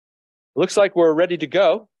Looks like we're ready to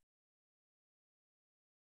go.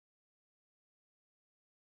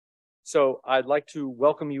 So I'd like to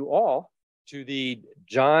welcome you all to the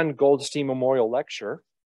John Goldstein Memorial Lecture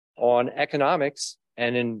on Economics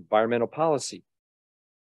and Environmental Policy.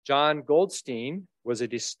 John Goldstein was a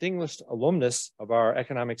distinguished alumnus of our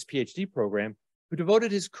economics PhD program who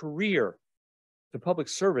devoted his career to public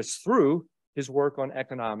service through his work on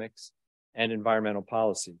economics and environmental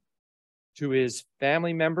policy. To his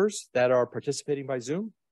family members that are participating by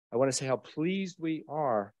Zoom, I want to say how pleased we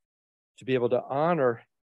are to be able to honor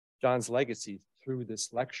John's legacy through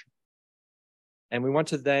this lecture. And we want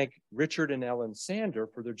to thank Richard and Ellen Sander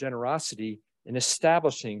for their generosity in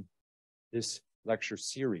establishing this lecture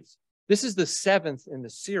series. This is the 7th in the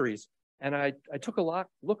series, and I took a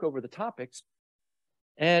look over the topics,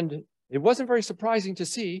 and it wasn't very surprising to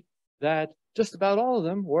see that just about all of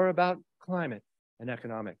them were about climate and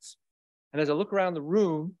economics. And as I look around the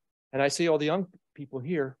room and I see all the young people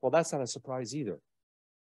here, well, that's not a surprise either,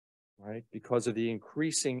 right? Because of the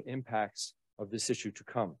increasing impacts of this issue to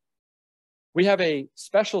come. We have a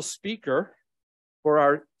special speaker for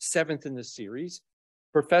our 7th in the series,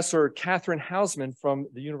 Professor Catherine Hausman from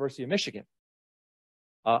the University of Michigan.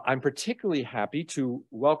 I'm particularly happy to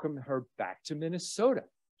welcome her back to Minnesota.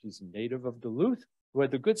 She's a native of Duluth, who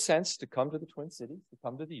had the good sense to come to the Twin Cities, to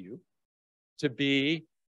come to the U, to be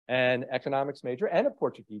an economics major and a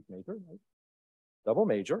Portuguese major, right? Double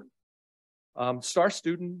major. Star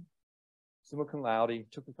student, summa cum laude,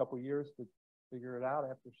 took a couple years to figure it out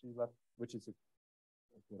after she left, which is a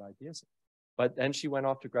good idea. But then she went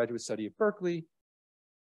off to graduate study at Berkeley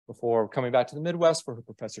before coming back to the Midwest for her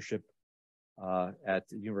professorship at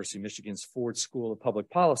the University of Michigan's Ford School of Public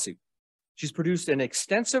Policy. She's produced an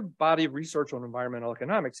extensive body of research on environmental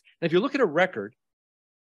economics. And if you look at her record,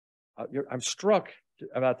 I'm struck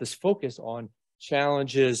about this focus on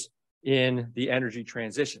challenges in the energy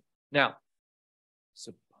transition. Now,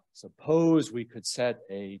 suppose we could set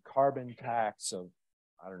a carbon tax of,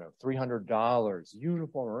 I don't know, $300,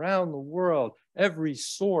 uniform around the world, every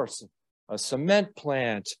source, a cement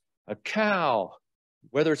plant, a cow,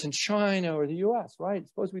 whether it's in China or the US, right?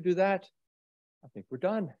 Suppose we do that, I think we're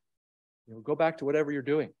done. Go back to whatever you're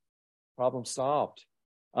doing. Problem solved.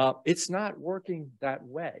 It's not working that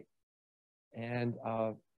way. And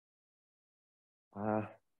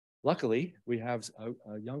luckily, we have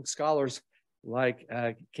young scholars like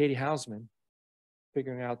Katie Hausman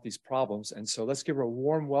figuring out these problems. And so let's give her a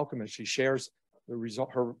warm welcome as she shares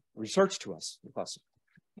her research to us.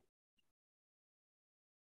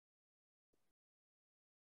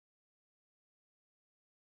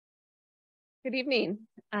 Good evening.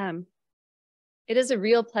 It is a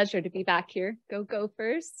real pleasure to be back here. Go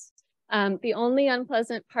first. The only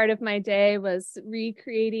unpleasant part of my day was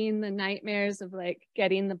recreating the nightmares of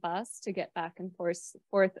getting the bus to get back and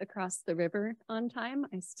forth across the river on time.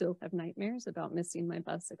 I still have nightmares about missing my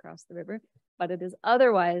bus across the river, but it is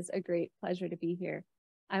otherwise a great pleasure to be here.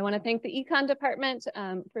 I want to thank the Econ department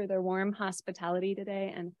for their warm hospitality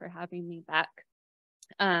today and for having me back.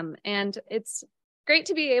 And it's great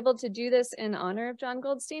to be able to do this in honor of John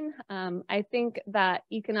Goldstein. I think that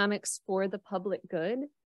economics for the public good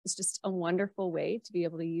is just a wonderful way to be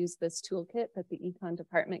able to use this toolkit that the Econ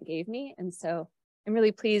department gave me. And so I'm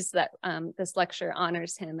really pleased that this lecture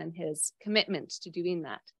honors him and his commitment to doing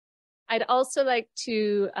that. I'd also like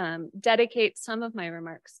to dedicate some of my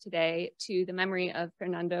remarks today to the memory of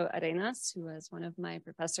Fernando Arenas, who was one of my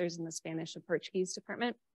professors in the Spanish and Portuguese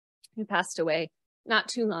department, who passed away not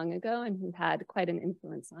too long ago and who had quite an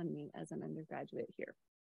influence on me as an undergraduate here.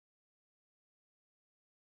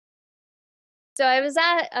 So I was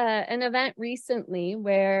at an event recently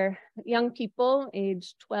where young people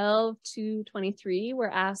aged 12 to 23 were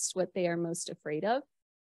asked what they are most afraid of.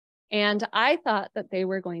 And I thought that they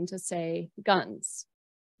were going to say guns,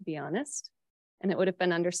 to be honest, and it would have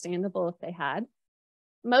been understandable if they had.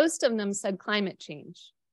 Most of them said climate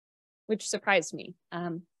change, which surprised me.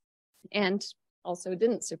 And also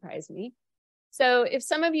didn't surprise me. So if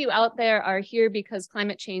some of you out there are here because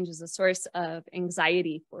climate change is a source of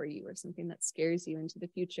anxiety for you or something that scares you into the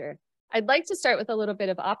future, I'd like to start with a little bit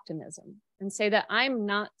of optimism and say that I'm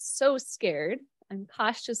not so scared. I'm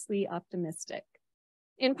cautiously optimistic,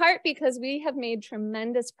 in part because we have made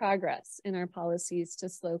tremendous progress in our policies to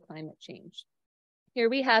slow climate change. Here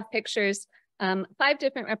we have pictures, 5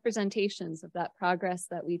 different representations of that progress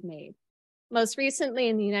that we've made. Most recently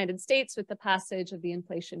in the United States with the passage of the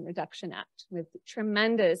Inflation Reduction Act, with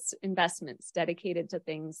tremendous investments dedicated to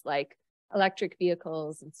things like electric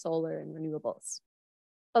vehicles and solar and renewables.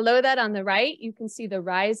 Below that on the right, you can see the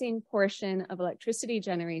rising portion of electricity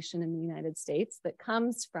generation in the United States that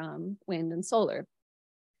comes from wind and solar.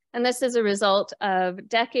 And this is a result of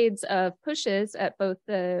decades of pushes at both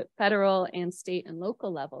the federal and state and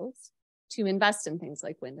local levels to invest in things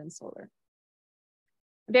like wind and solar.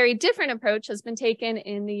 A very different approach has been taken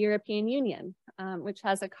in the European Union, which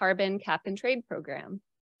has a carbon cap and trade program.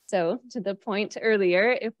 So to the point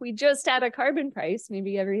earlier, if we just had a carbon price,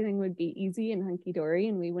 maybe everything would be easy and hunky-dory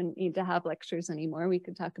and we wouldn't need to have lectures anymore. We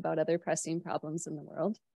could talk about other pressing problems in the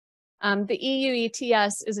world. The EU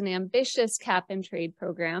ETS is an ambitious cap and trade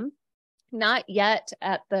program, not yet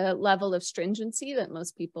at the level of stringency that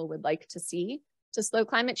most people would like to see to slow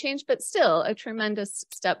climate change, but still a tremendous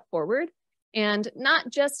step forward. And not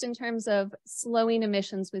just in terms of slowing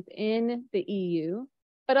emissions within the EU,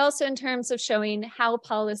 but also in terms of showing how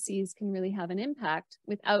policies can really have an impact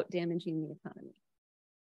without damaging the economy.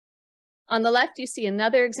 On the left, you see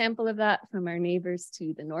another example of that from our neighbors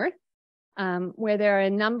to the north, where there are a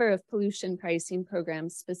number of pollution pricing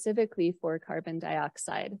programs specifically for carbon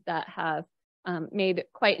dioxide that have made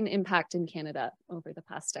quite an impact in Canada over the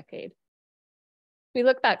past decade. If we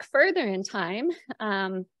look back further in time,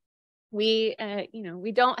 we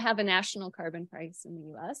don't have a national carbon price in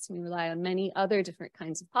the US. We rely on many other different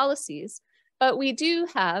kinds of policies, but we do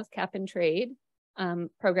have cap and trade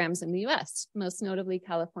programs in the US, most notably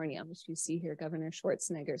California, which you see here, Governor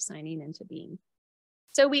Schwarzenegger signing into being.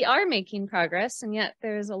 So we are making progress, and yet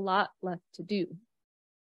there's a lot left to do,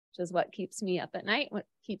 which is what keeps me up at night, what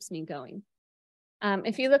keeps me going.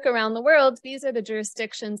 If you look around the world, these are the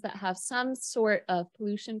jurisdictions that have some sort of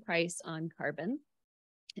pollution price on carbon.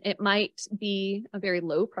 It might be a very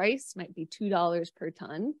low price, might be $2 per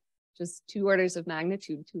ton, just 2 orders of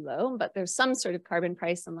magnitude too low, but there's some sort of carbon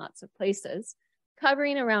price in lots of places,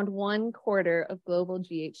 covering around 1/4 of global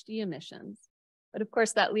GHG emissions. But of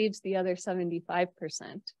course, that leaves the other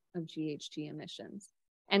 75% of GHG emissions.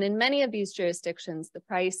 And in many of these jurisdictions, the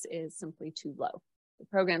price is simply too low. The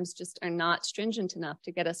programs just are not stringent enough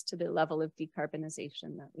to get us to the level of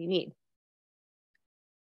decarbonization that we need.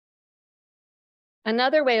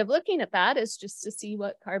 Another way of looking at that is just to see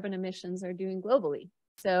what carbon emissions are doing globally.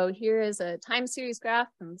 So here is a time series graph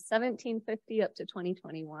from 1750 up to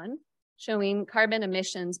 2021, showing carbon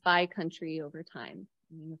emissions by country over time.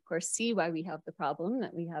 And you, of course, see why we have the problem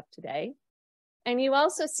that we have today. And you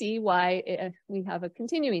also see why we have a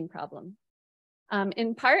continuing problem.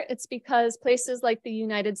 In part, it's because places like the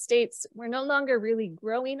United States, we're no longer really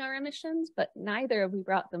growing our emissions, but neither have we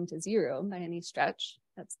brought them to zero by any stretch.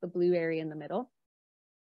 That's the blue area in the middle.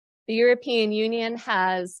 The European Union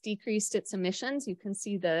has decreased its emissions. You can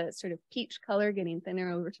see the sort of peach color getting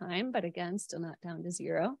thinner over time, but again, still not down to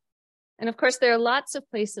zero. And of course, there are lots of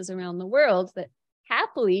places around the world that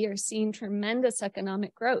happily are seeing tremendous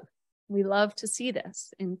economic growth. We love to see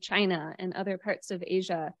this in China and other parts of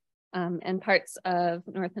Asia and parts of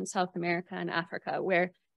North and South America and Africa,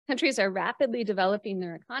 where countries are rapidly developing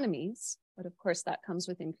their economies. But of course, that comes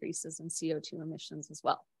with increases in CO2 emissions as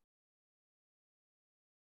well.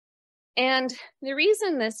 And the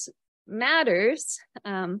reason this matters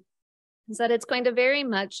is that it's going to very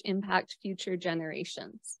much impact future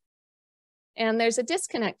generations. And there's a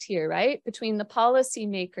disconnect here, right, between the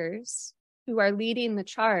policymakers who are leading the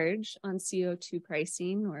charge on CO2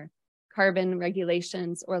 pricing or carbon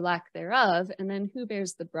regulations or lack thereof, and then who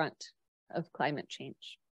bears the brunt of climate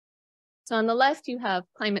change. So on the left, you have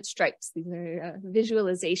climate strikes. These are a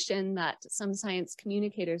visualization that some science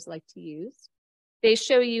communicators like to use. They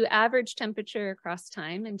show you average temperature across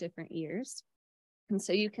time in different years. And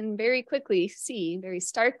so you can very quickly see, very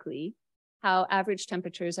starkly, how average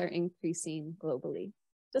temperatures are increasing globally.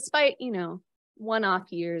 Despite,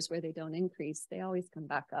 one-off years where they don't increase, they always come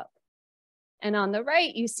back up. And on the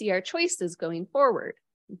right, you see our choices going forward.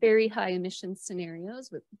 Very high emission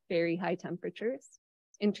scenarios with very high temperatures,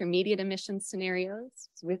 intermediate emission scenarios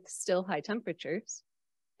with still high temperatures.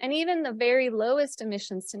 And even the very lowest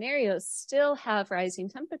emission scenarios still have rising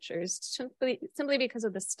temperatures simply because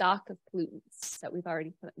of the stock of pollutants that we've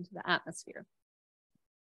already put into the atmosphere.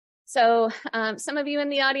 So some of you in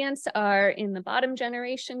the audience are in the bottom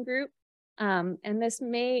generation group. And this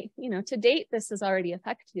may, to date, this has already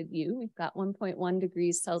affected you. We've got 1.1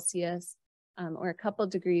 degrees Celsius or a couple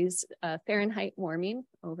degrees Fahrenheit warming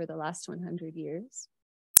over the last 100 years.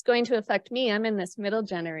 It's going to affect me. I'm in this middle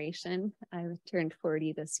generation. I turned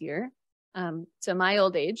 40 this year. So my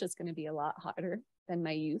old age is going to be a lot hotter than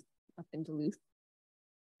my youth up in Duluth.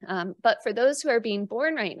 But for those who are being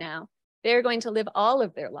born right now, they're going to live all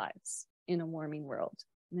of their lives in a warming world.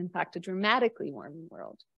 And in fact, a dramatically warming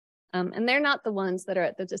world. And they're not the ones that are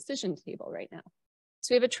at the decision table right now.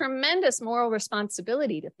 So we have a tremendous moral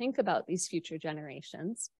responsibility to think about these future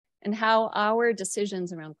generations and how our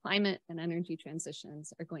decisions around climate and energy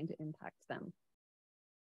transitions are going to impact them.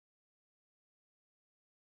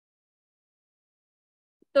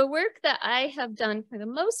 The work that I have done for the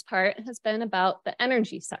most part has been about the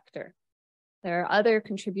energy sector. There are other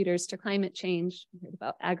contributors to climate change. We heard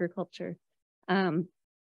about agriculture,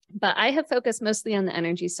 but I have focused mostly on the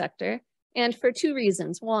energy sector. And for two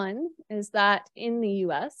reasons. One is that in the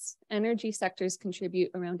US, energy sectors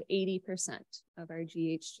contribute around 80% of our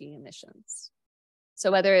GHG emissions. So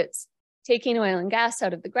whether it's taking oil and gas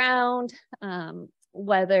out of the ground,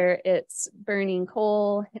 whether it's burning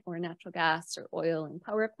coal or natural gas or oil in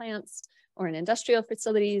power plants or in industrial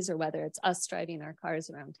facilities, or whether it's us driving our cars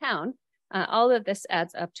around town, all of this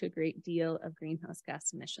adds up to a great deal of greenhouse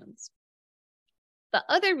gas emissions. The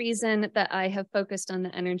other reason that I have focused on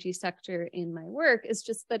the energy sector in my work is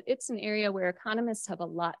just that it's an area where economists have a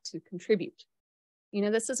lot to contribute. You know,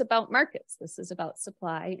 this is about markets. This is about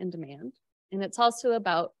supply and demand, and it's also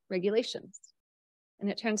about regulations. And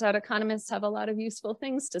it turns out economists have a lot of useful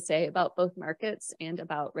things to say about both markets and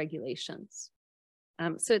about regulations.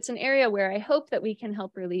 So it's an area where I hope that we can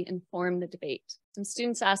help really inform the debate. Some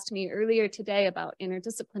students asked me earlier today about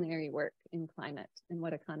interdisciplinary work in climate and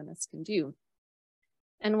what economists can do.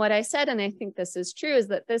 And what I said, and I think this is true, is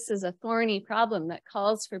that this is a thorny problem that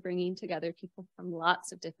calls for bringing together people from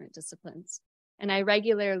lots of different disciplines. And I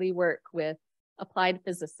regularly work with applied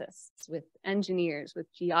physicists, with engineers, with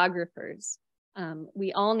geographers.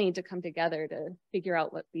 We all need to come together to figure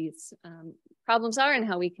out what these problems are and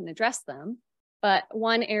how we can address them. But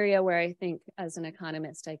one area where I think as an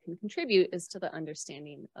economist I can contribute is to the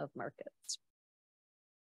understanding of markets.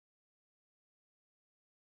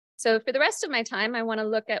 So for the rest of my time, I want to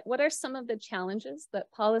look at what are some of the challenges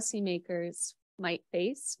that policymakers might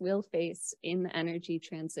face, will face in the energy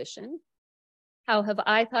transition. How have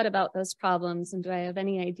I thought about those problems, and do I have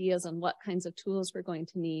any ideas on what kinds of tools we're going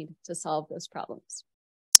to need to solve those problems?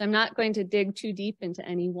 So I'm not going to dig too deep into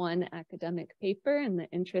any one academic paper in the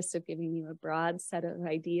interest of giving you a broad set of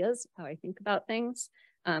ideas of how I think about things,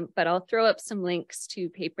 but I'll throw up some links to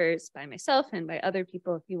papers by myself and by other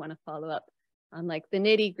people if you want to follow up on like the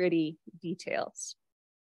nitty-gritty details.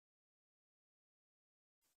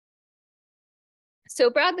 So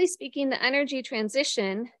broadly speaking, the energy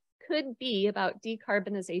transition could be about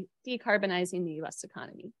decarbonizing the US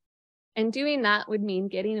economy. And doing that would mean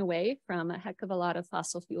getting away from a heck of a lot of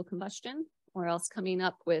fossil fuel combustion, or else coming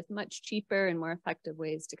up with much cheaper and more effective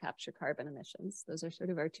ways to capture carbon emissions. Those are sort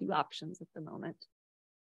of our two options at the moment.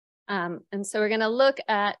 And so we're going to look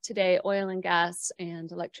at today oil and gas and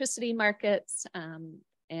electricity markets,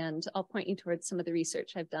 and I'll point you towards some of the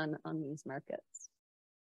research I've done on these markets.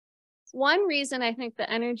 One reason I think the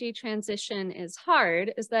energy transition is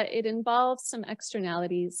hard is that it involves some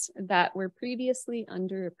externalities that were previously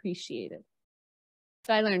underappreciated.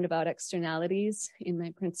 So I learned about externalities in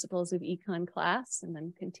my Principles of Econ class, and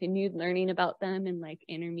then continued learning about them in like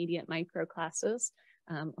intermediate micro classes.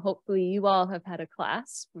 Hopefully you all have had a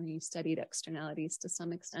class where you studied externalities to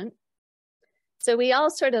some extent. So we all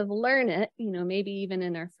sort of learn it, you know, maybe even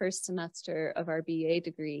in our first semester of our BA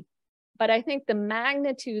degree. But I think the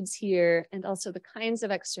magnitudes here and also the kinds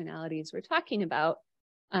of externalities we're talking about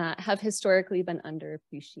have historically been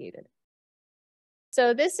underappreciated.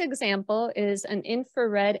 So this example is an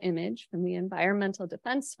infrared image from the Environmental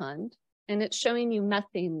Defense Fund, and it's showing you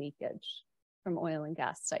methane leakage from oil and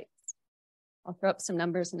gas sites. I'll throw up some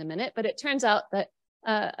numbers in a minute, but it turns out that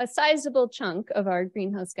a sizable chunk of our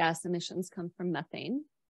greenhouse gas emissions come from methane,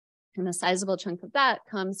 and a sizable chunk of that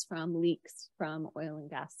comes from leaks from oil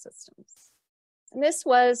and gas systems. And this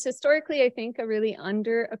was historically, I think, a really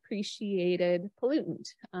underappreciated pollutant.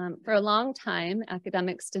 For a long time,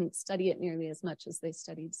 academics didn't study it nearly as much as they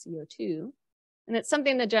studied CO2. And it's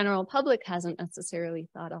something the general public hasn't necessarily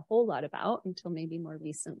thought a whole lot about until maybe more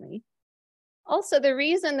recently. Also, the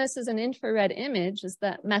reason this is an infrared image is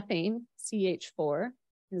that methane, CH4,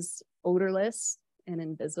 is odorless and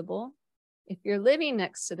invisible. If you're living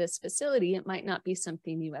next to this facility, it might not be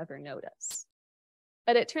something you ever notice.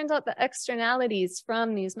 But it turns out the externalities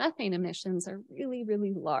from these methane emissions are really,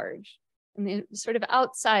 really large, and they're sort of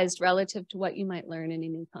outsized relative to what you might learn in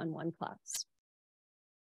an Econ 1 class.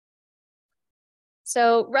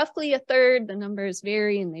 So roughly a third, the numbers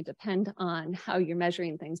vary and they depend on how you're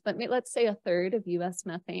measuring things, but let's say a third of US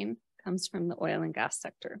methane comes from the oil and gas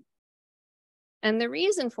sector. And the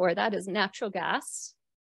reason for that is natural gas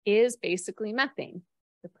is basically methane.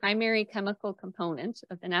 The primary chemical component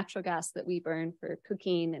of the natural gas that we burn for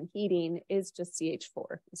cooking and heating is just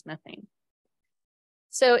CH4, is methane.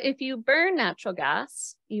 So if you burn natural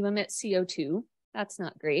gas, you emit CO2. That's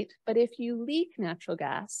not great. But if you leak natural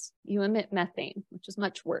gas, you emit methane, which is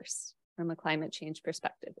much worse from a climate change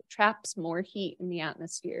perspective. It traps more heat in the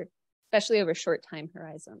atmosphere, especially over short time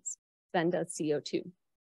horizons, than does CO2.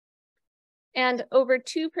 And over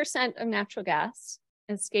 2% of natural gas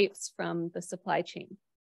escapes from the supply chain.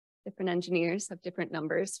 Different engineers have different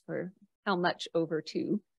numbers for how much over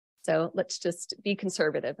 2. So let's just be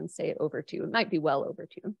conservative and say over 2. It might be well over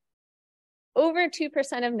 2. Over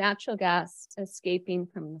 2% of natural gas escaping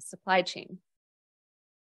from the supply chain.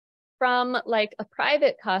 From like a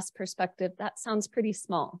private cost perspective, that sounds pretty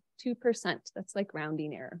small. 2%, that's like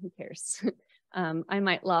rounding error, who cares? I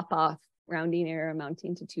might lop off rounding error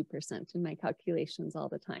amounting to 2% in my calculations all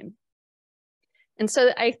the time. And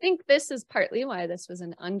so I think this is partly why this was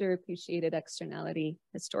an underappreciated externality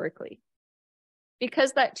historically.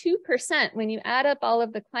 Because that 2%, when you add up all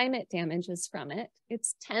of the climate damages from it,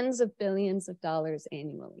 it's tens of billions of dollars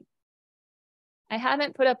annually. I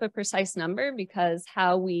haven't put up a precise number because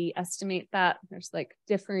how we estimate that, there's like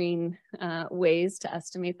differing ways to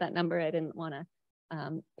estimate that number. I didn't want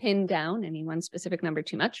to pin down any one specific number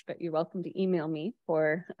too much, but you're welcome to email me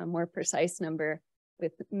for a more precise number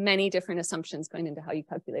with many different assumptions going into how you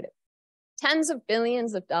calculate it. Tens of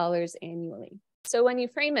billions of dollars annually. So when you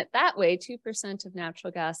frame it that way, 2% of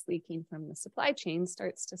natural gas leaking from the supply chain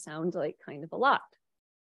starts to sound like kind of a lot.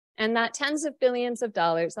 And that tens of billions of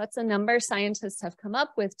dollars, that's a number scientists have come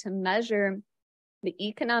up with to measure the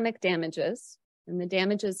economic damages and the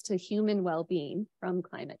damages to human well-being from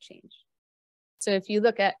climate change. So if you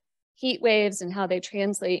look at heat waves and how they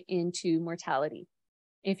translate into mortality,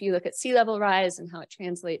 if you look at sea level rise and how it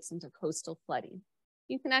translates into coastal flooding,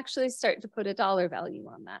 you can actually start to put a dollar value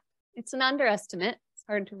on that. It's an underestimate. It's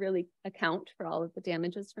hard to really account for all of the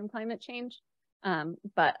damages from climate change,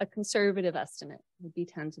 but a conservative estimate would be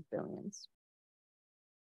tens of billions.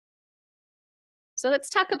 So let's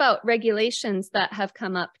talk about regulations that have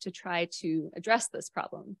come up to try to address this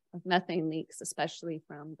problem of methane leaks, especially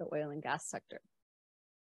from the oil and gas sector.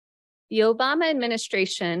 The Obama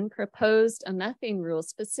administration proposed a methane rule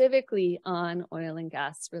specifically on oil and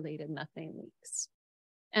gas related methane leaks.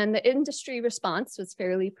 And the industry response was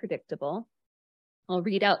fairly predictable. I'll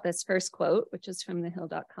read out this first quote, which is from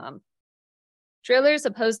thehill.com. Drillers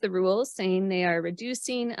oppose the rules, saying they are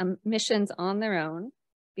reducing emissions on their own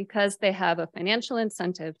because they have a financial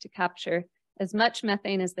incentive to capture as much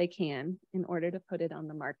methane as they can in order to put it on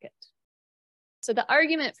the market. So the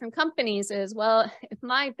argument from companies is, well, if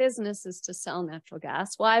my business is to sell natural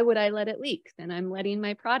gas, why would I let it leak? Then I'm letting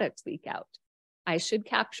my product leak out. I should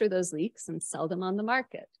capture those leaks and sell them on the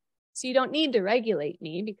market. So you don't need to regulate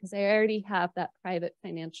me because I already have that private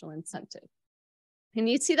financial incentive. And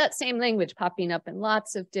you see that same language popping up in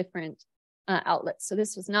lots of different outlets. So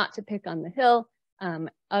this was not to pick on the Hill.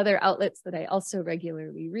 Other outlets that I also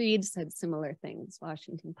regularly read said similar things.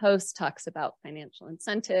 Washington Post talks about financial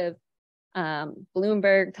incentive.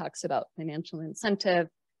 Bloomberg talks about financial incentive.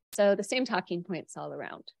 So the same talking points all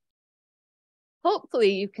around.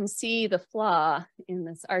 Hopefully you can see the flaw in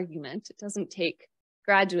this argument. It doesn't take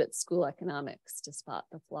graduate school economics to spot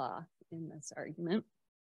the flaw in this argument.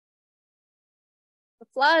 The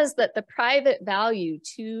flaw is that the private value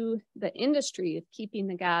to the industry of keeping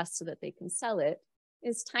the gas so that they can sell it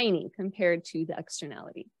is tiny compared to the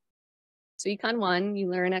externality. So Econ 1, you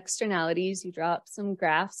learn externalities, you draw up some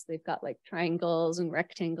graphs. They've got like triangles and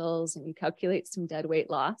rectangles, and you calculate some deadweight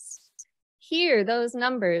loss. Here, those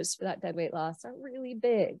numbers for that deadweight loss are really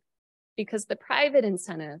big because the private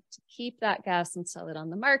incentive to keep that gas and sell it on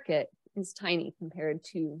the market is tiny compared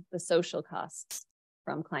to the social costs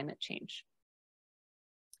from climate change.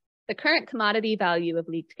 The current commodity value of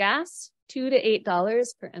leaked gas, $2 to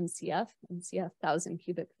 $8 per MCF, 1,000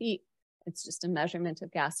 cubic feet. It's just a measurement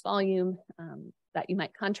of gas volume that you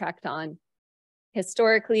might contract on.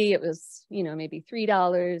 Historically, it was, maybe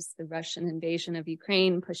 $3. The Russian invasion of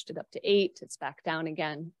Ukraine pushed it up to $8. It's back down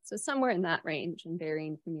again. So somewhere in that range and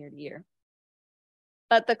varying from year to year.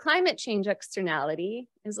 But the climate change externality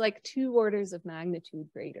is like 2 orders of magnitude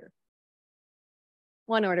greater.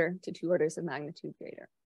 1 order to 2 orders of magnitude greater.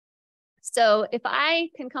 So if I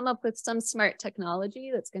can come up with some smart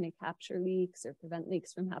technology that's going to capture leaks or prevent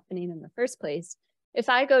leaks from happening in the first place, if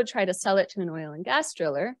I go try to sell it to an oil and gas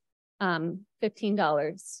driller,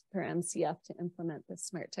 $15 per MCF to implement this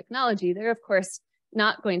smart technology, they're of course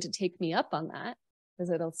not going to take me up on that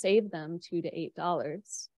because it'll save them $2 to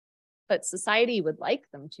 $8. But society would like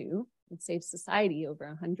them to. It'd save society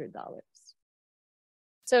over $100.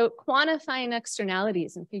 So quantifying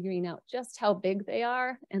externalities and figuring out just how big they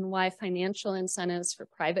are and why financial incentives for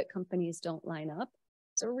private companies don't line up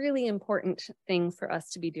It's a really important thing for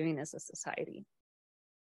us to be doing as a society.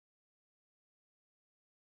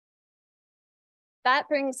 That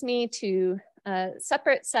brings me to a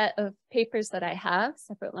separate set of papers that I have,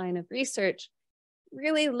 separate line of research,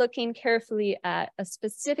 really looking carefully at a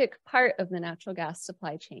specific part of the natural gas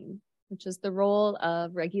supply chain, which is the role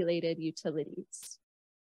of regulated utilities.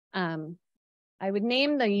 I would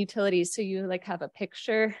name the utilities so you like have a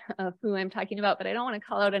picture of who I'm talking about, but I don't want to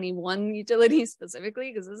call out any one utility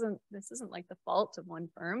specifically because this isn't like the fault of one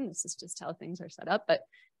firm. This is just how things are set up. But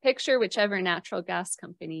picture whichever natural gas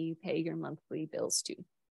company you pay your monthly bills to.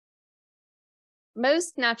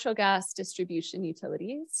 Most natural gas distribution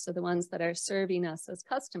utilities, so the ones that are serving us as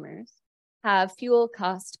customers, have fuel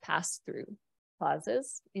cost pass-through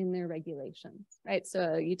clauses in their regulations, right?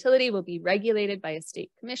 So a utility will be regulated by a state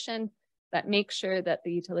commission that makes sure that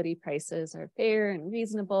the utility prices are fair and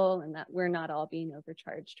reasonable and that we're not all being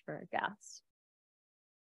overcharged for our gas.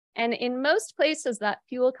 And in most places, that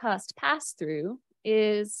fuel cost pass-through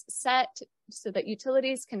is set so that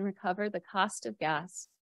utilities can recover the cost of gas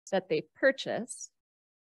that they purchase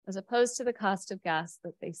as opposed to the cost of gas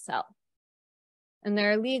that they sell. And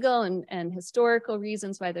there are legal and historical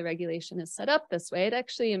reasons why the regulation is set up this way.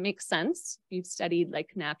 It makes sense. If you've studied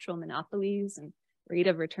like natural monopolies and rate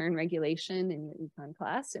of return regulation in your econ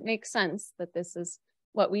class, it makes sense that this is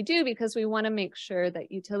what we do because we want to make sure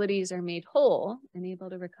that utilities are made whole and able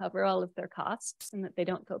to recover all of their costs and that they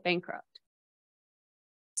don't go bankrupt.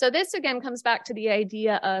 So this again comes back to the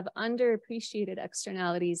idea of underappreciated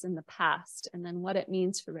externalities in the past and then what it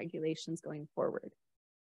means for regulations going forward.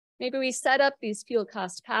 Maybe we set up these fuel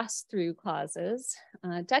cost pass-through clauses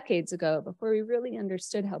decades ago before we really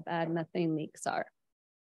understood how bad methane leaks are.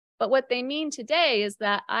 But what they mean today is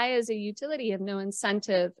that I, as a utility, have no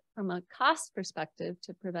incentive from a cost perspective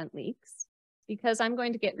to prevent leaks because I'm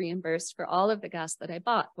going to get reimbursed for all of the gas that I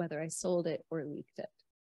bought, whether I sold it or leaked it.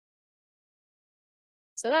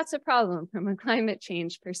 So that's a problem from a climate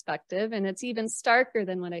change perspective. And it's even starker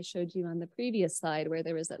than what I showed you on the previous slide, where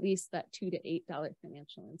there was at least that $2 to $8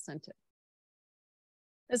 financial incentive.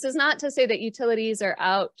 This is not to say that utilities are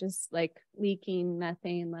out just like leaking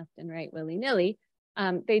methane left and right willy-nilly.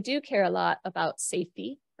 They do care a lot about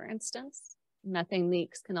safety, for instance. Methane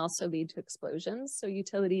leaks can also lead to explosions, so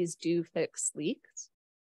utilities do fix leaks.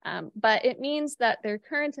 But it means that their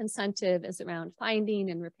current incentive is around finding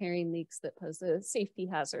and repairing leaks that pose a safety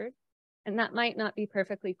hazard, and that might not be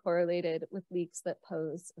perfectly correlated with leaks that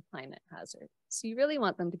pose a climate hazard. So you really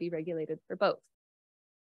want them to be regulated for both.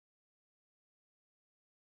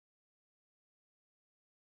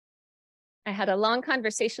 I had a long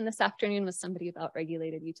conversation this afternoon with somebody about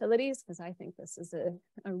regulated utilities because I think this is a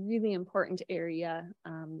really important area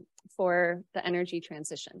for the energy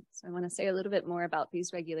transition. So I want to say a little bit more about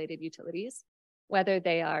these regulated utilities, whether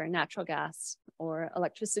they are natural gas or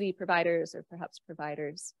electricity providers or perhaps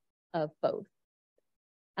providers of both.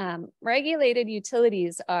 Regulated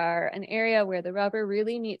utilities are an area where the rubber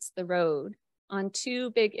really meets the road on two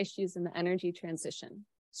big issues in the energy transition: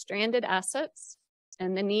 stranded assets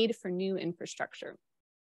and the need for new infrastructure.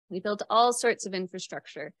 We built all sorts of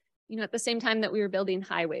infrastructure. You know, at the same time that we were building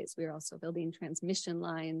highways, we were also building transmission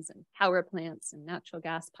lines and power plants and natural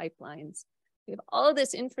gas pipelines. We have all of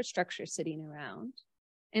this infrastructure sitting around,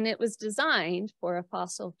 and it was designed for a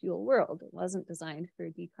fossil fuel world. It wasn't designed for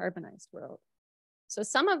a decarbonized world. So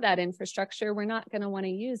some of that infrastructure we're not going to want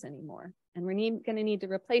to use anymore, and we're going to need to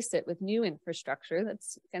replace it with new infrastructure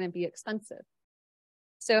that's going to be expensive.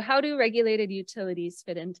 So how do regulated utilities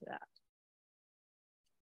fit into that?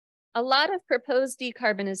 A lot of proposed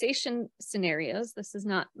decarbonization scenarios, this is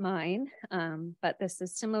not mine, but this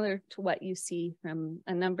is similar to what you see from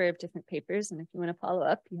a number of different papers. And if you want to follow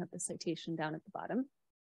up, you have the citation down at the bottom.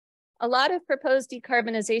 A lot of proposed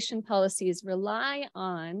decarbonization policies rely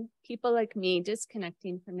on people like me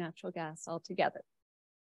disconnecting from natural gas altogether.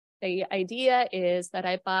 The idea is that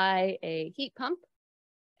I buy a heat pump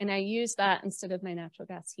and I use that instead of my natural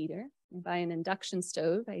gas heater. I buy an induction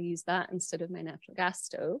stove, I use that instead of my natural gas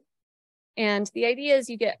stove. And the idea is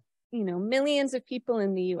you get, millions of people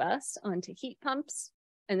in the US onto heat pumps,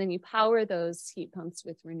 and then you power those heat pumps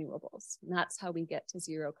with renewables. And that's how we get to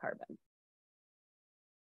zero carbon.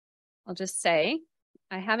 I'll just say,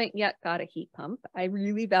 I haven't yet got a heat pump. I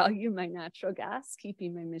really value my natural gas,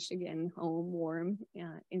 keeping my Michigan home warm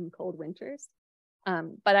in cold winters.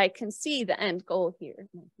 But I can see the end goal here.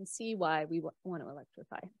 And I can see why we want to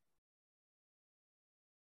electrify.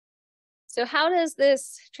 So how does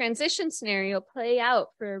this transition scenario play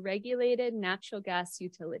out for a regulated natural gas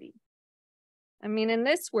utility? I mean, in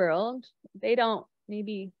this world,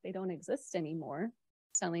 maybe they don't exist anymore.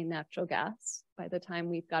 selling natural gas by the time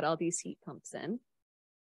we've got all these heat pumps in.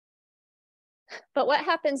 But what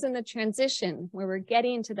happens in the transition where we're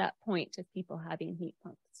getting to that point of people having heat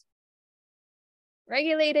pumps?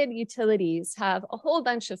 Regulated utilities have a whole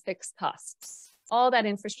bunch of fixed costs. All that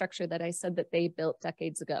infrastructure that I said that they built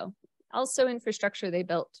decades ago. Also infrastructure they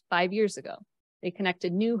built 5 years ago. They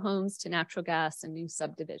connected new homes to natural gas and new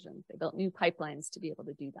subdivisions. They built new pipelines to be able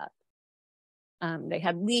to do that. They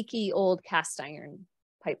had leaky old cast iron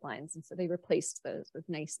pipelines, and so they replaced those with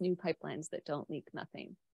nice new pipelines that don't leak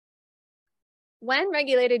methane. When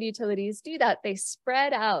regulated utilities do that, they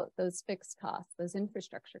spread out those fixed costs, those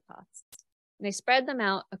infrastructure costs. And they spread them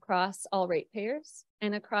out across all ratepayers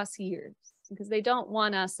and across years, because they don't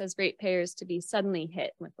want us as ratepayers to be suddenly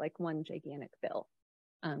hit with like one gigantic bill.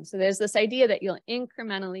 So there's this idea that you'll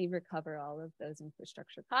incrementally recover all of those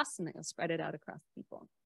infrastructure costs and that you'll spread it out across people.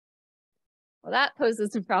 Well, that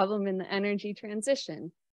poses a problem in the energy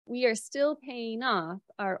transition. We are still paying off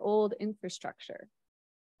our old infrastructure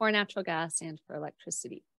for natural gas and for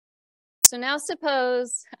electricity. So now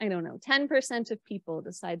suppose, I don't know, 10% of people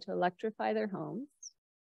decide to electrify their homes.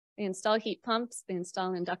 They install heat pumps, they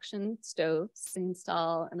install induction stoves, they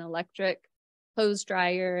install an electric clothes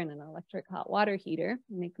dryer and an electric hot water heater,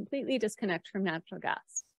 and they completely disconnect from natural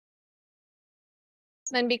gas.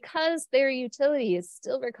 Then because their utility is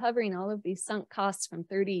still recovering all of these sunk costs from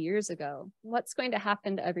 30 years ago, what's going to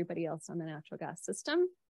happen to everybody else on the natural gas system?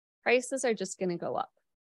 Prices are just going to go up,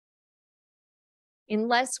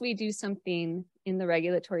 unless we do something in the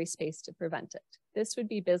regulatory space to prevent it. This would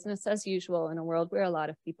be business as usual in a world where a lot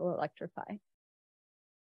of people electrify.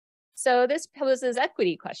 So this poses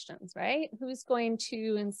equity questions, right? Who's going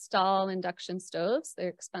to install induction stoves? They're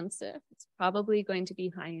expensive. It's probably going to be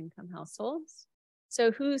high-income households. So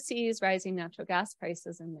who sees rising natural gas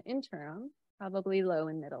prices in the interim? Probably low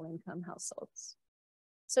and middle-income households.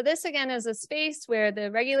 So this, again, is a space where the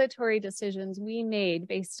regulatory decisions we made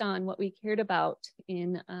based on what we cared about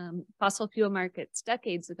in fossil fuel markets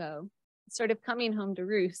decades ago, sort of coming home to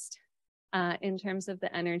roost in terms of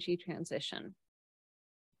the energy transition.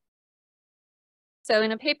 So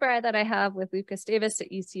in a paper that I have with Lucas Davis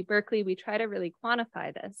at UC Berkeley, we try to really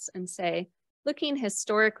quantify this and say, looking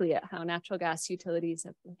historically at how natural gas utilities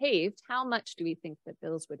have behaved, how much do we think that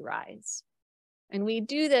bills would rise? And we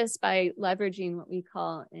do this by leveraging what we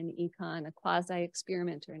call an econ, a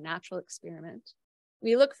quasi-experiment or a natural experiment.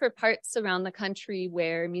 We look for parts around the country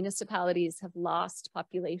where municipalities have lost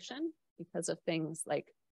population because of things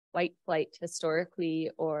like white flight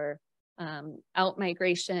historically, or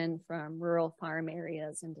out-migration from rural farm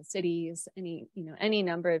areas into cities, any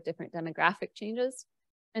number of different demographic changes.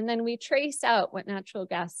 And then we trace out what natural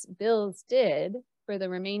gas bills did for the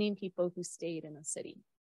remaining people who stayed in a city.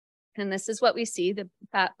 And this is what we see, the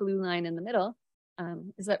fat blue line in the middle,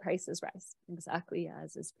 is that prices rise, exactly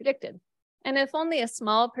as is predicted. And if only a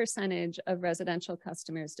small percentage of residential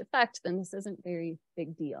customers defect, then this isn't a very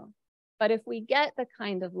big deal. But if we get the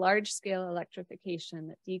kind of large-scale electrification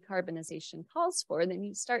that decarbonization calls for, then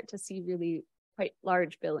you start to see really quite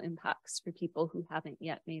large bill impacts for people who haven't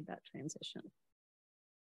yet made that transition.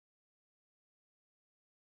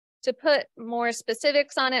 To put more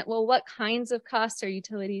specifics on it, well, what kinds of costs are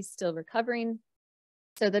utilities still recovering?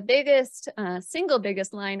 So the biggest, single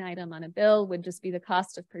biggest line item on a bill would just be the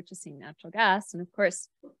cost of purchasing natural gas. And of course,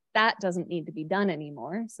 that doesn't need to be done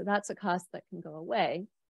anymore. So that's a cost that can go away.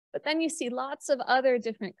 But then you see lots of other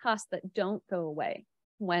different costs that don't go away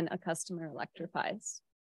when a customer electrifies.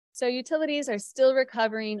 So utilities are still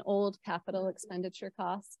recovering old capital expenditure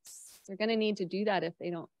costs. They're going to need to do that if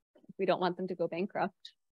we don't want them to go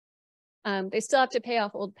bankrupt. They still have to pay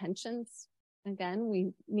off old pensions. Again,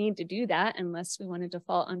 we need to do that unless we want to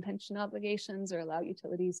default on pension obligations or allow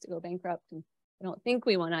utilities to go bankrupt. And I don't think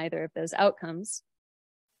we want either of those outcomes.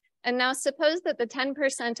 And now suppose that the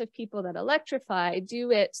 10% of people that electrify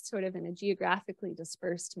do it sort of in a geographically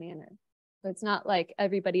dispersed manner. So it's not like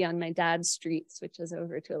everybody on my dad's street switches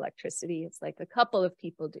over to electricity. It's like a couple of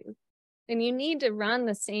people do. Then you need to run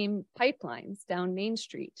the same pipelines down Main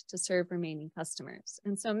Street to serve remaining customers.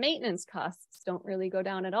 And so maintenance costs don't really go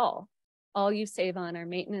down at all. All you save on are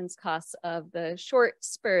maintenance costs of the short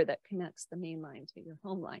spur that connects the main line to your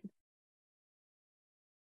home line.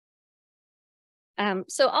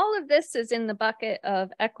 So all of this is in the bucket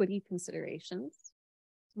of equity considerations.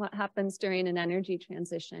 What happens during an energy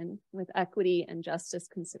transition with equity and justice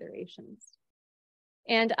considerations.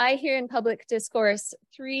 And I hear in public discourse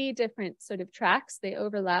 3 different sort of tracks. They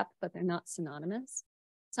overlap, but they're not synonymous.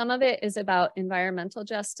 Some of it is about environmental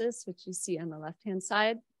justice, which you see on the left-hand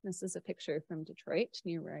side. This is a picture from Detroit,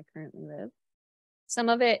 near where I currently live. Some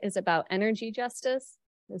of it is about energy justice.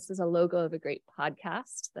 This is a logo of a great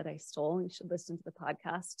podcast that I stole. You should listen to the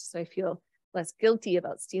podcast so I feel less guilty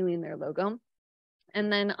about stealing their logo.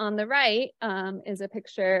 And then on the right is a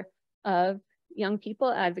picture of young people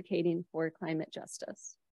advocating for climate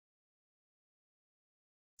justice.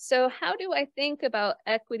 So how do I think about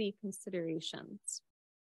equity considerations?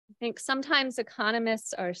 I think sometimes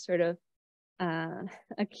economists are sort of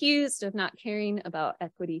accused of not caring about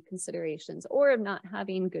equity considerations or of not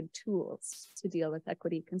having good tools to deal with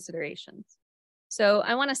equity considerations. So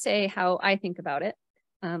I want to say how I think about it,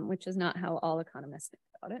 which is not how all economists think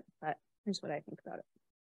about it, but here's what I think about it.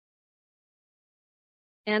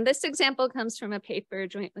 And this example comes from a paper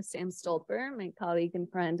joint with Sam Stolper, my colleague and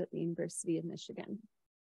friend at the University of Michigan.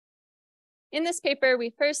 In this paper,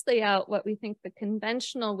 we first lay out what we think the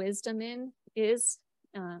conventional wisdom is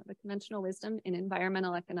the conventional wisdom in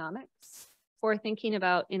environmental economics for thinking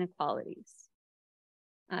about inequalities.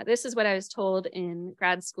 This is what I was told in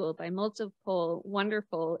grad school by multiple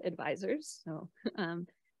wonderful advisors. So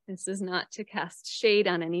this is not to cast shade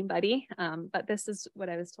on anybody, but this is what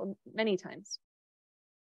I was told many times.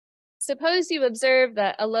 Suppose you observe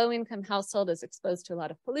that a low-income household is exposed to a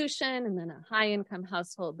lot of pollution, and then a high-income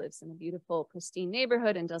household lives in a beautiful, pristine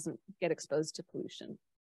neighborhood and doesn't get exposed to pollution.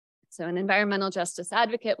 So an environmental justice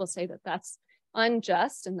advocate will say that that's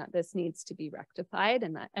unjust and that this needs to be rectified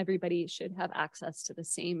and that everybody should have access to the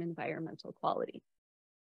same environmental quality.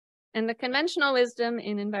 And the conventional wisdom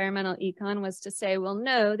in environmental econ was to say, well,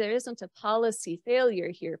 no, there isn't a policy failure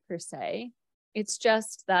here per se. It's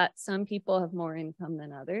just that some people have more income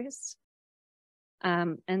than others.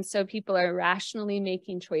 And so people are rationally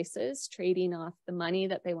making choices, trading off the money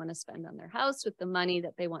that they want to spend on their house with the money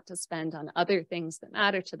that they want to spend on other things that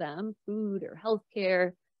matter to them, food or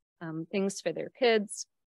healthcare, things for their kids.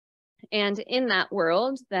 And in that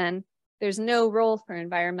world, then there's no role for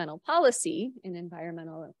environmental policy in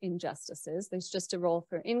environmental injustices. There's just a role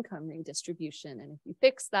for income redistribution. And if you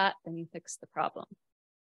fix that, then you fix the problem.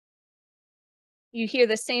 You hear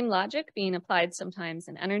the same logic being applied sometimes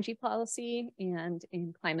in energy policy and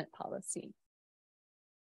in climate policy.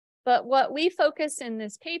 But what we focus in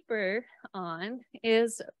this paper on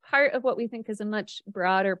is part of what we think is a much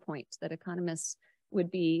broader point that economists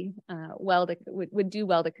would be would do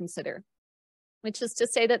well to consider, which is to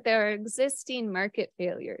say that there are existing market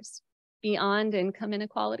failures beyond income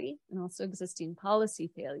inequality and also existing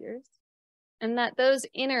policy failures, and that those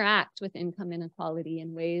interact with income inequality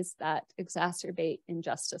in ways that exacerbate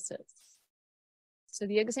injustices. So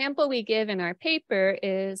the example we give in our paper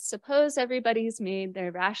is, suppose everybody's made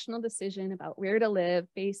their rational decision about where to live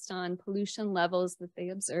based on pollution levels that they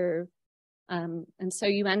observe. And so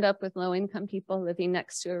you end up with low-income people living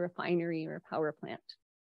next to a refinery or a power plant.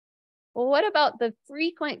 Well, what about the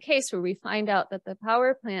frequent case where we find out that the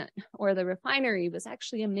power plant or the refinery was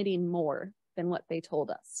actually emitting more than what they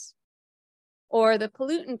told us? Or the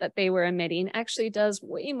pollutant that they were emitting actually does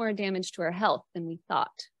way more damage to our health than we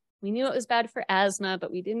thought. We knew it was bad for asthma, but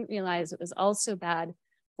we didn't realize it was also bad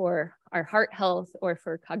for our heart health or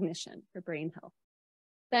for cognition, for brain health.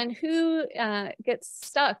 Then who gets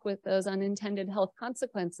stuck with those unintended health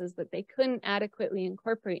consequences that they couldn't adequately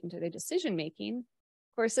incorporate into their decision-making?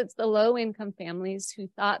 Of course, it's the low-income families who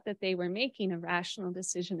thought that they were making a rational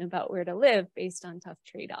decision about where to live based on tough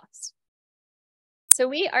trade-offs. So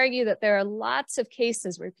we argue that there are lots of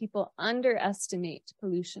cases where people underestimate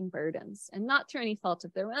pollution burdens, and not through any fault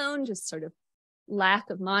of their own, just sort of lack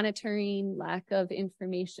of monitoring, lack of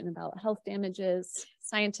information about health damages.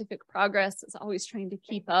 Scientific progress is always trying to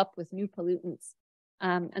keep up with new pollutants,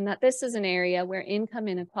 and that this is an area where income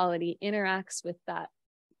inequality interacts with that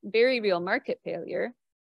very real market failure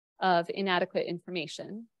of inadequate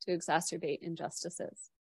information to exacerbate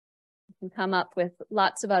injustices. You can come up with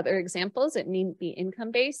lots of other examples. It needn't be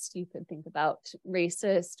income-based. You could think about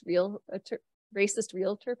racist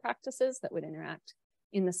realtor practices that would interact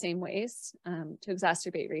in the same ways to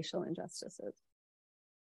exacerbate racial injustices.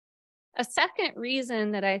 A second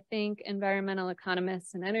reason that I think environmental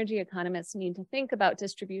economists and energy economists need to think about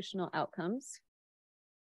distributional outcomes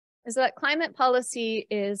is that climate policy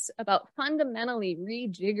is about fundamentally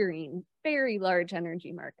rejiggering very large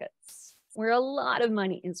energy markets, where a lot of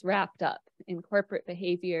money is wrapped up in corporate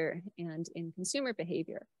behavior and in consumer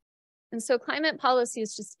behavior. And so climate policy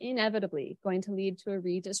is just inevitably going to lead to a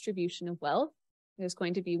redistribution of wealth. There's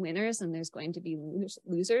going to be winners and there's going to be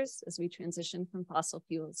losers as we transition from fossil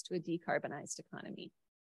fuels to a decarbonized economy.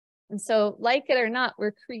 And so, like it or not,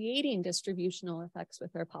 we're creating distributional effects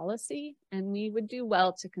with our policy, and we would do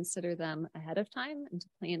well to consider them ahead of time and to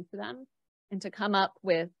plan for them and to come up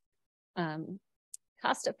with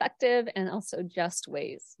cost-effective and also just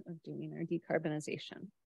ways of doing our decarbonization.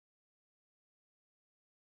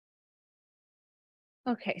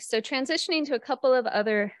 Okay, so transitioning to a couple of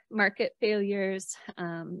other market failures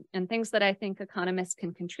and things that I think economists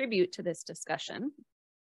can contribute to this discussion.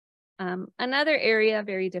 Another area,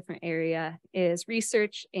 very different area, is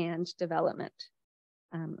research and development.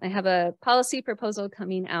 I have a policy proposal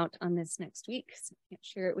coming out on this next week, so I can't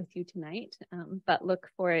share it with you tonight, but look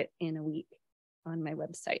for it in a week on my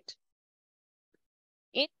website.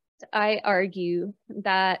 And I argue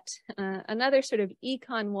that another sort of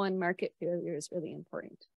Econ 1 market failure is really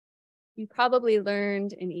important. You probably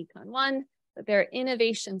learned in Econ 1 that there are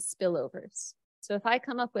innovation spillovers. So if I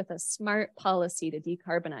come up with a smart policy to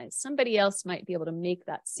decarbonize, somebody else might be able to make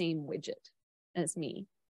that same widget as me.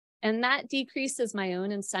 And that decreases my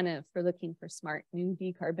own incentive for looking for smart new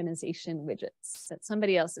decarbonization widgets, that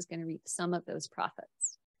somebody else is going to reap some of those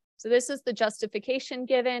profits. So this is the justification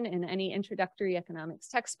given in any introductory economics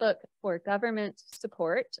textbook for government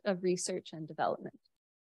support of research and development.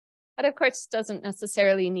 That, of course, doesn't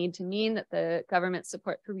necessarily need to mean that the government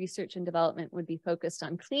support for research and development would be focused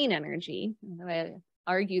on clean energy, although I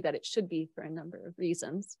argue that it should be for a number of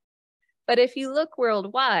reasons. But if you look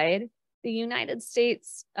worldwide, the United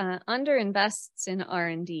States underinvests in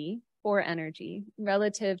R&D for energy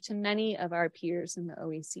relative to many of our peers in the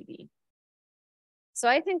OECD. So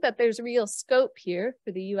I think that there's real scope here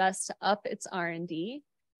for the US to up its R&D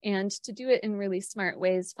and to do it in really smart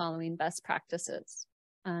ways following best practices,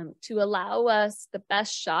 to allow us the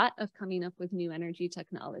best shot of coming up with new energy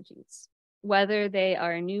technologies, whether they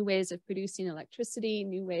are new ways of producing electricity,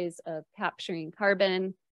 new ways of capturing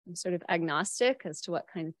carbon. I'm sort of agnostic as to what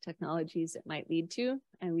kind of technologies it might lead to.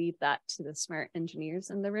 I leave that to the smart engineers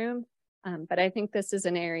in the room. But I think this is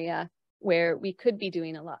an area where we could be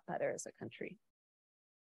doing a lot better as a country.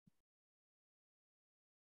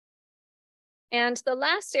 And the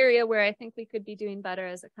last area where I think we could be doing better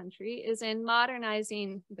as a country is in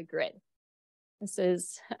modernizing the grid. This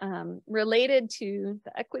is related to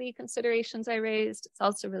the equity considerations I raised. It's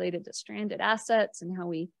also related to stranded assets and how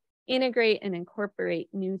we integrate and incorporate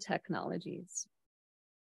new technologies.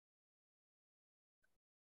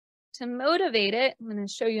 To motivate it, I'm going to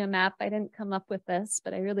show you a map. I didn't come up with this,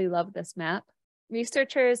 but I really love this map.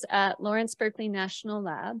 Researchers at Lawrence Berkeley National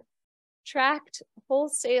Lab tracked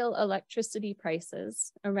wholesale electricity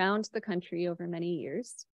prices around the country over many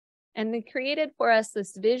years. And they created for us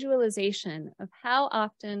this visualization of how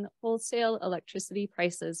often wholesale electricity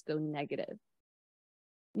prices go negative.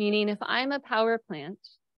 Meaning if I'm a power plant,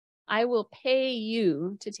 I will pay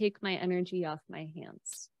you to take my energy off my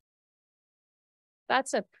hands.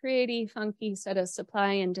 That's a pretty funky set of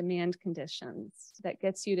supply and demand conditions that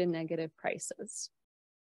gets you to negative prices.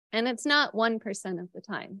 And it's not 1% of the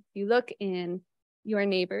time. If you look in your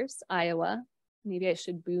neighbors, Iowa, maybe I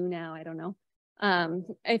should boo now, I don't know.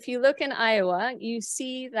 If you look in Iowa, you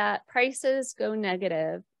see that prices go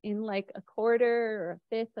negative in like a quarter or a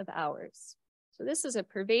fifth of hours. So this is a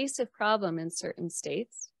pervasive problem in certain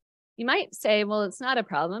states. You might say, well, it's not a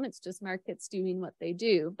problem, it's just markets doing what they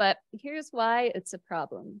do. But here's why it's a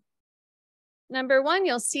problem. Number one,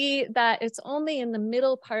 you'll see that it's only in the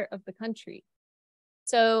middle part of the country.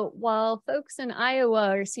 So while folks in Iowa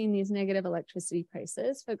are seeing these negative electricity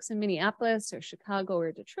prices, folks in Minneapolis or Chicago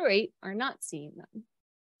or Detroit are not seeing them.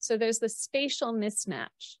 So there's this spatial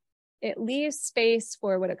mismatch. It leaves space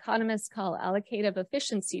for what economists call allocative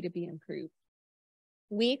efficiency to be improved.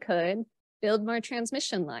 We could build more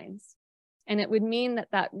transmission lines, and it would mean that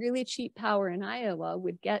that really cheap power in Iowa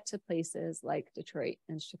would get to places like Detroit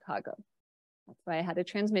and Chicago. That's why I had a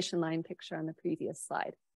transmission line picture on the previous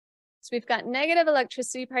slide. So we've got negative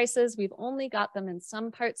electricity prices. We've only got them in some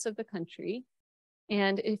parts of the country.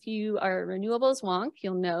 And if you are a renewables wonk,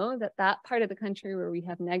 you'll know that that part of the country where we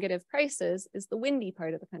have negative prices is the windy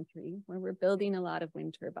part of the country, where we're building a lot of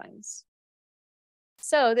wind turbines.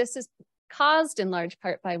 So this is caused in large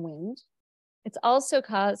part by wind. It's also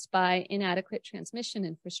caused by inadequate transmission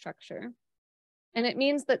infrastructure. And it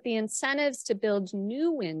means that the incentives to build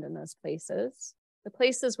new wind in those places, the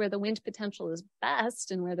places where the wind potential is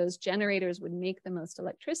best and where those generators would make the most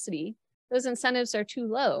electricity, those incentives are too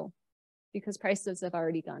low because prices have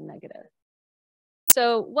already gone negative.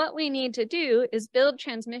 So what we need to do is build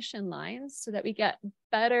transmission lines so that we get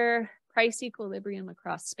better price equilibrium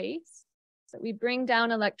across space, so that we bring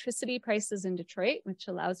down electricity prices in Detroit, which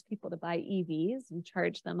allows people to buy EVs and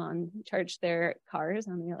charge their cars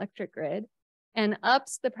on the electric grid, and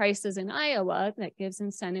ups the prices in Iowa that gives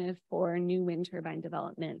incentive for new wind turbine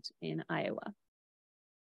development in Iowa.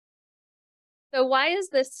 So why is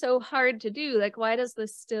this so hard to do? Like, why does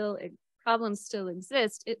this problem still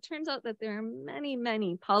exist? It turns out that there are many,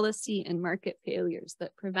 many policy and market failures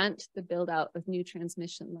that prevent the build out of new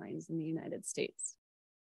transmission lines in the United States.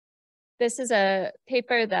 This is a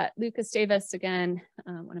paper that Lucas Davis, again,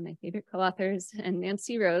 one of my favorite co-authors, and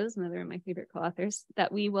Nancy Rose, another of my favorite co-authors,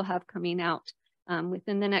 that we will have coming out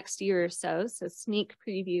within the next year or so. So sneak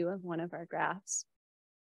preview of one of our graphs.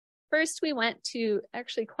 First, we went to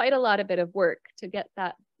actually quite a bit of work to get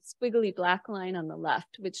that squiggly black line on the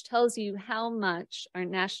left, which tells you how much our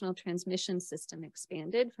national transmission system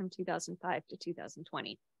expanded from 2005 to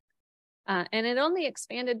 2020. And it only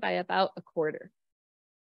expanded by about a quarter.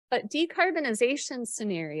 But decarbonization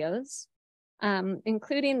scenarios,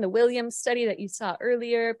 including the Williams study that you saw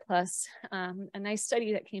earlier, plus a nice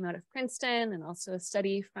study that came out of Princeton, and also a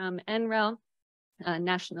study from NREL,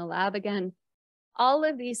 National Lab again, all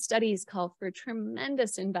of these studies call for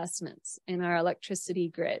tremendous investments in our electricity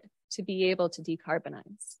grid to be able to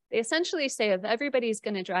decarbonize. They essentially say if everybody's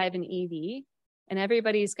going to drive an EV and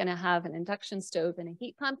everybody's going to have an induction stove and a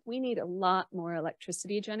heat pump, we need a lot more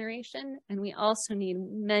electricity generation, and we also need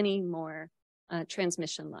many more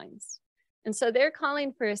transmission lines. And so they're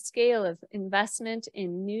calling for a scale of investment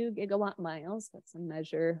in new gigawatt miles, that's a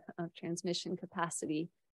measure of transmission capacity,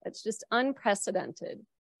 that's just unprecedented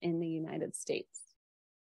in the United States.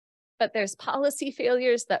 But there's policy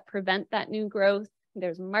failures that prevent that new growth.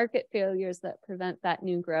 There's market failures that prevent that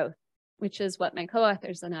new growth, which is what my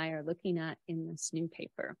co-authors and I are looking at in this new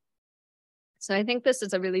paper. So I think this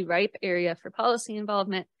is a really ripe area for policy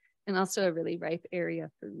involvement and also a really ripe area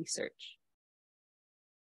for research.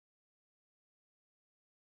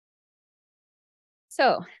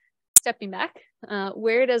 So stepping back,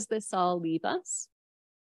 where does this all leave us?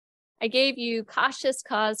 I gave you cautious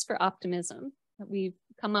cause for optimism. We've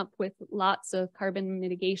come up with lots of carbon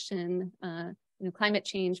mitigation, climate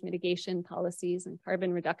change mitigation policies and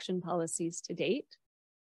carbon reduction policies to date.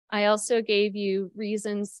 I also gave you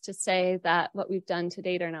reasons to say that what we've done to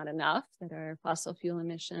date are not enough, that our fossil fuel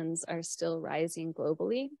emissions are still rising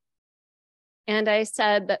globally. And I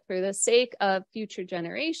said that for the sake of future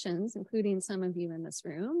generations, including some of you in this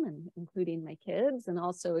room and including my kids and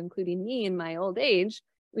also including me in my old age,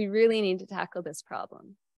 we really need to tackle this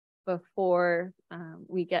problem before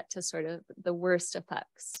we get to sort of the worst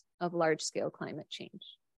effects of large-scale climate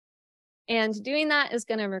change. And doing that is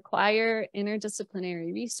going to require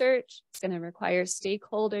interdisciplinary research. It's going to require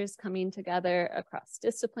stakeholders coming together across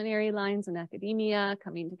disciplinary lines in academia,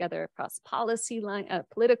 coming together across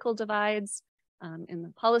political divides in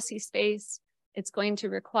the policy space. It's going to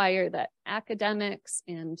require that academics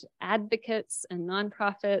and advocates and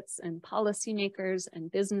nonprofits and policymakers and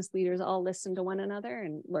business leaders all listen to one another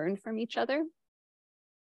and learn from each other.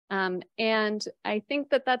 And I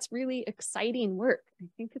think that that's really exciting work. I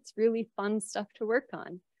think it's really fun stuff to work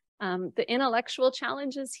on. The intellectual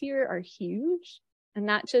challenges here are huge, and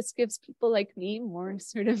that just gives people like me more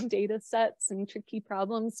sort of data sets and tricky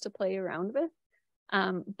problems to play around with.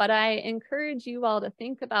 But I encourage you all to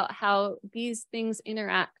think about how these things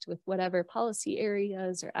interact with whatever policy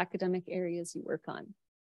areas or academic areas you work on.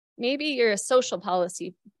 Maybe you're a social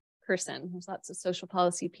policy person. There's lots of social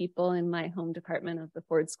policy people in my home department of the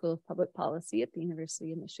Ford School of Public Policy at the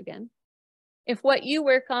University of Michigan. If what you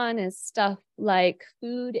work on is stuff like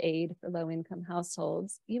food aid for low-income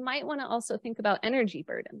households, you might want to also think about energy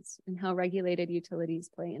burdens and how regulated utilities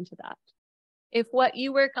play into that. If what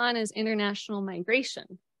you work on is international migration,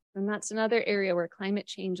 then that's another area where climate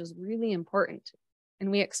change is really important. And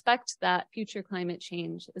we expect that future climate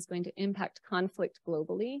change is going to impact conflict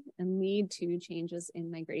globally and lead to changes in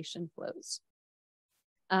migration flows.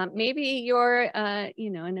 Maybe you're an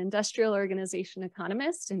industrial organization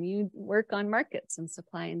economist and you work on markets and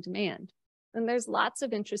supply and demand. And there's lots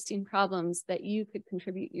of interesting problems that you could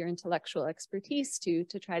contribute your intellectual expertise to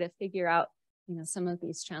try to figure out some of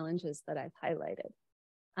these challenges that I've highlighted.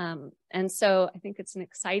 And so I think it's an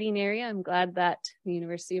exciting area. I'm glad that the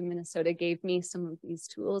University of Minnesota gave me some of these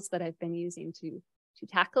tools that I've been using to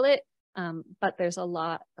tackle it, but there's a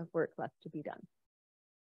lot of work left to be done.